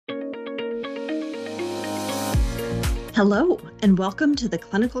Hello, and welcome to the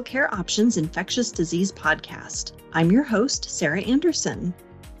Clinical Care Options Infectious Disease Podcast. I'm your host, Sarah Anderson.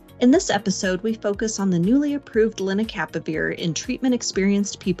 In this episode, we focus on the newly approved lenacapavir in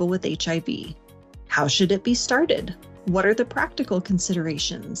treatment-experienced people with HIV. How should it be started? What are the practical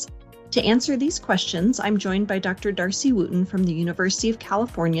considerations? To answer these questions, I'm joined by Dr. Darcy Wooten from the University of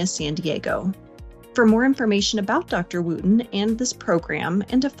California, San Diego. For more information about Dr. Wooten and this program,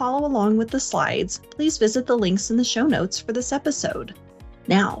 and to follow along with the slides, please visit the links in the show notes for this episode.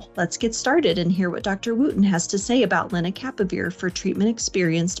 Now, let's get started and hear what Dr. Wooten has to say about lenacapavir for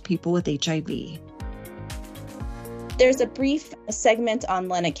treatment-experienced people with HIV. There's a brief segment on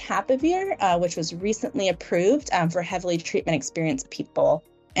lenacapavir, which was recently approved for heavily treatment-experienced people.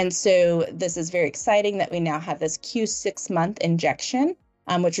 And so this is very exciting that we now have this Q6-month injection,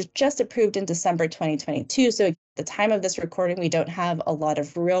 which was just approved in December 2022. So at the time of this recording, we don't have a lot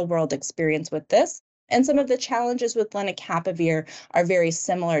of real-world experience with this. And some of the challenges with lenacapavir are very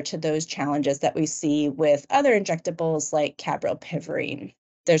similar to those challenges that we see with other injectables like caprilpivirine.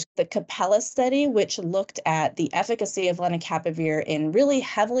 There's the Capella study, which looked at the efficacy of lenacapavir in really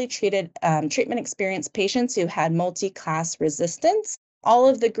heavily treated treatment-experienced patients who had multi-class resistance. All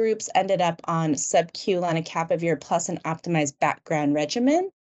of the groups ended up on sub-Q lenacapavir plus an optimized background regimen.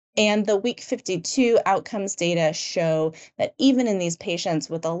 And the week 52 outcomes data show that even in these patients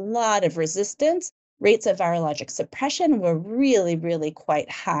with a lot of resistance, rates of virologic suppression were really, really quite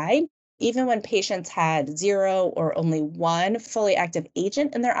high. Even when patients had 0 or only 1 fully active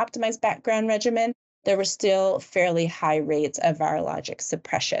agent in their optimized background regimen, there were still fairly high rates of virologic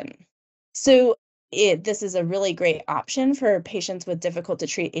suppression. So this is a really great option for patients with difficult to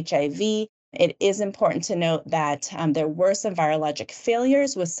treat HIV. It is important to note that there were some virologic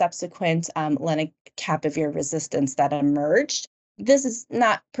failures with subsequent lenacapavir resistance that emerged. This is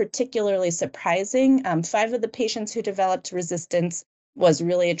not particularly surprising. 5 of the patients who developed resistance was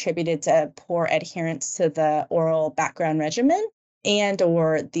really attributed to poor adherence to the oral background regimen, and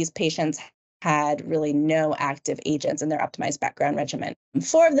or these patients had really no active agents in their optimized background regimen.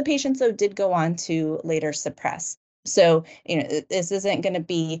 4 of the patients, though, did go on to later suppress. So, this isn't going to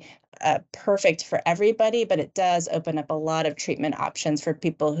be perfect for everybody, but it does open up a lot of treatment options for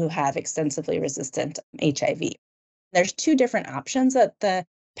people who have extensively resistant HIV. There's 2 different options that the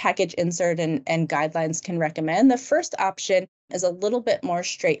package insert and guidelines can recommend. The first option is a little bit more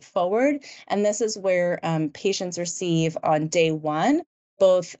straightforward, and this is where patients receive on day 1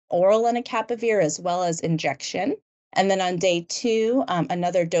 both oral lenacapavir as well as injection. And then on day 2,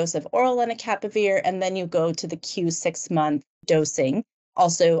 another dose of oral lenacapavir, and then you go to the Q6-month dosing,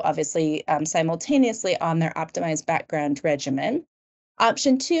 also obviously simultaneously on their optimized background regimen.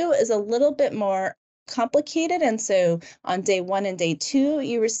 Option 2 is a little bit more complicated, and so on day 1 and day 2,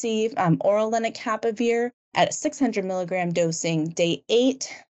 you receive oral lenacapavir at a 600 milligram dosing. Day 8,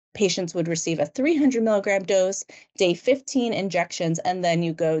 patients would receive a 300 milligram dose, day 15 injections, and then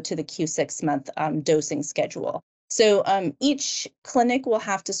you go to the Q6-month dosing schedule. So each clinic will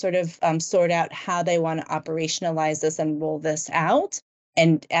have to sort of sort out how they want to operationalize this and roll this out.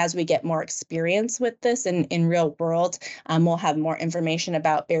 And as we get more experience with this in real world, we'll have more information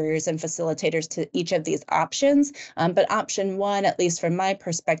about barriers and facilitators to each of these options. But option 1, at least from my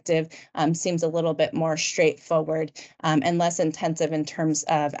perspective, seems a little bit more straightforward and less intensive in terms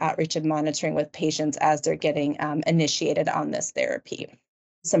of outreach and monitoring with patients as they're getting initiated on this therapy.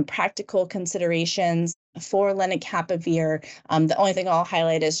 Some practical considerations for lenacapavir. The only thing I'll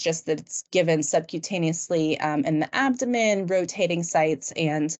highlight is just that it's given subcutaneously in the abdomen, rotating sites,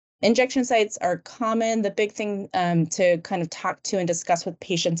 and injection sites are common. The big thing to kind of talk to and discuss with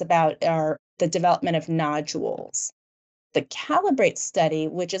patients about are the development of nodules. The Calibrate study,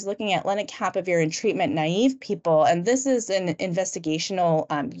 which is looking at lenacapavir in treatment-naive people, and this is an investigational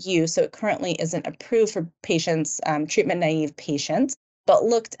use, so it currently isn't approved for patients, treatment-naive patients, but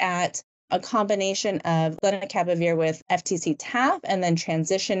looked at a combination of lenacapavir with FTC-TAF and then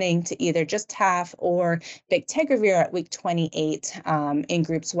transitioning to either just TAF or bictegravir at week 28 in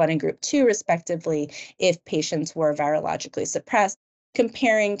groups 1 and group 2, respectively, if patients were virologically suppressed,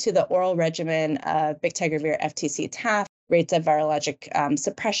 comparing to the oral regimen of bictegravir FTC-TAF. Rates of virologic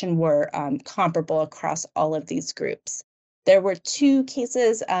suppression were comparable across all of these groups. There were 2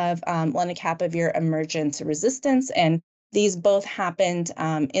 cases of lenacapavir emergent resistance, and these both happened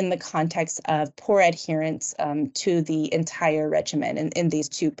in the context of poor adherence to the entire regimen in these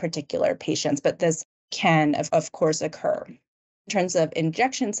 2 particular patients, but this can, of course, occur. In terms of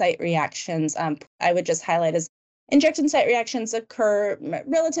injection site reactions, I would just highlight as injection site reactions occur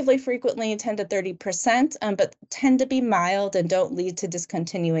relatively frequently, 10 to 30%, but tend to be mild and don't lead to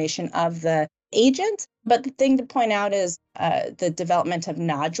discontinuation of the agent. But the thing to point out is the development of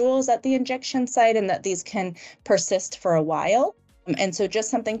nodules at the injection site and that these can persist for a while. And so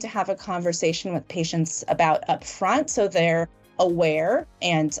just something to have a conversation with patients about up front so they're aware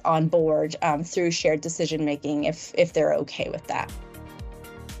and on board through shared decision making if they're okay with that.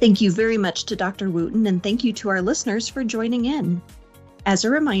 Thank you very much to Dr. Wooten, and thank you to our listeners for joining in. As a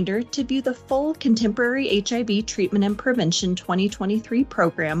reminder, to view the full Contemporary HIV Treatment and Prevention 2023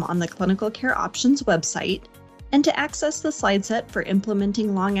 program on the Clinical Care Options website, and to access the slide set for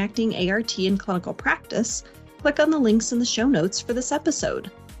implementing long-acting ART in clinical practice, click on the links in the show notes for this episode.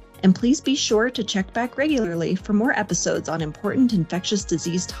 And please be sure to check back regularly for more episodes on important infectious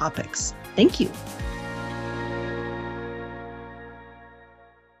disease topics. Thank you.